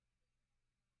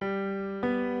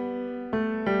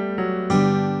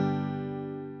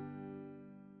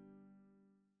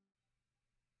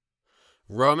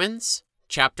Romans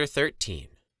chapter 13.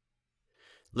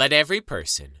 Let every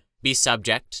person be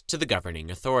subject to the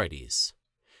governing authorities,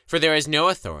 for there is no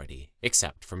authority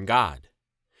except from God,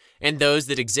 and those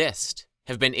that exist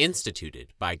have been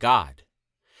instituted by God.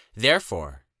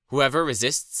 Therefore, whoever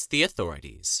resists the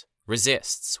authorities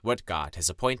resists what God has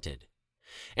appointed,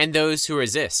 and those who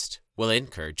resist will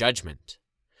incur judgment.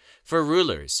 For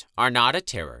rulers are not a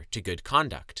terror to good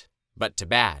conduct, but to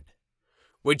bad.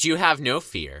 Would you have no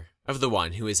fear of the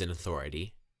one who is in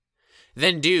authority?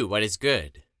 Then do what is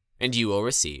good, and you will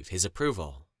receive his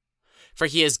approval. For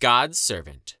he is God's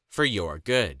servant for your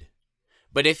good.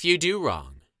 But if you do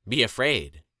wrong, be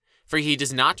afraid, for he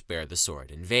does not bear the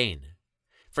sword in vain.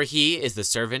 For he is the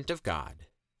servant of God,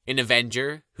 an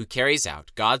avenger who carries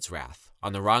out God's wrath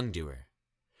on the wrongdoer.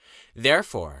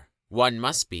 Therefore, one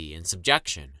must be in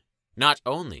subjection, not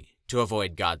only to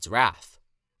avoid God's wrath,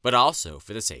 but also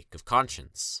for the sake of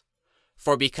conscience.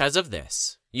 For because of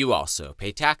this, you also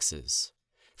pay taxes.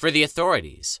 For the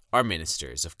authorities are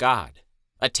ministers of God,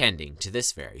 attending to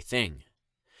this very thing.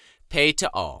 Pay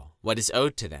to all what is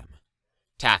owed to them.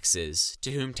 Taxes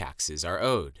to whom taxes are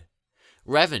owed.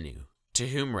 Revenue to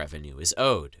whom revenue is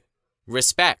owed.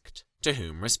 Respect to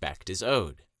whom respect is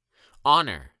owed.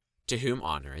 Honor to whom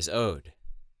honor is owed.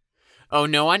 Owe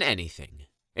no one anything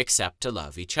except to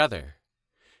love each other.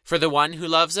 For the one who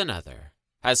loves another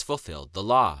has fulfilled the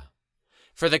law.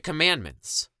 For the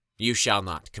commandments, you shall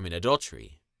not commit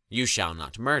adultery, you shall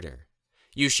not murder,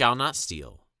 you shall not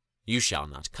steal, you shall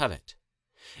not covet,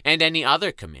 and any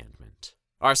other commandment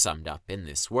are summed up in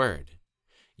this word: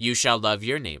 you shall love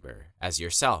your neighbor as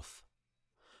yourself.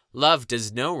 Love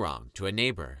does no wrong to a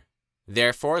neighbor,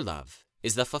 therefore love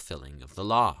is the fulfilling of the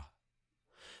law.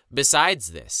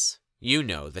 Besides this, you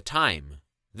know the time,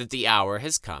 that the hour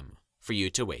has come for you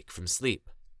to wake from sleep.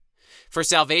 For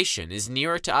salvation is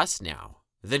nearer to us now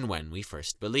than when we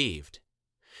first believed.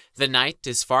 The night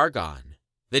is far gone,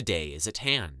 the day is at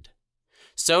hand.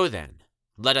 So then,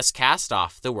 let us cast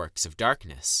off the works of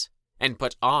darkness, and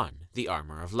put on the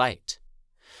armor of light.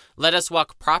 Let us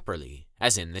walk properly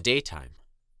as in the daytime,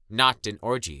 not in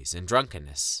orgies and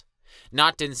drunkenness,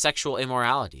 not in sexual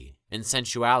immorality and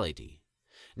sensuality,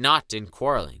 not in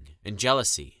quarreling and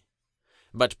jealousy,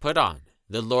 but put on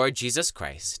the Lord Jesus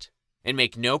Christ, and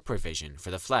make no provision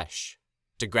for the flesh,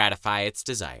 to gratify its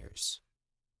desires.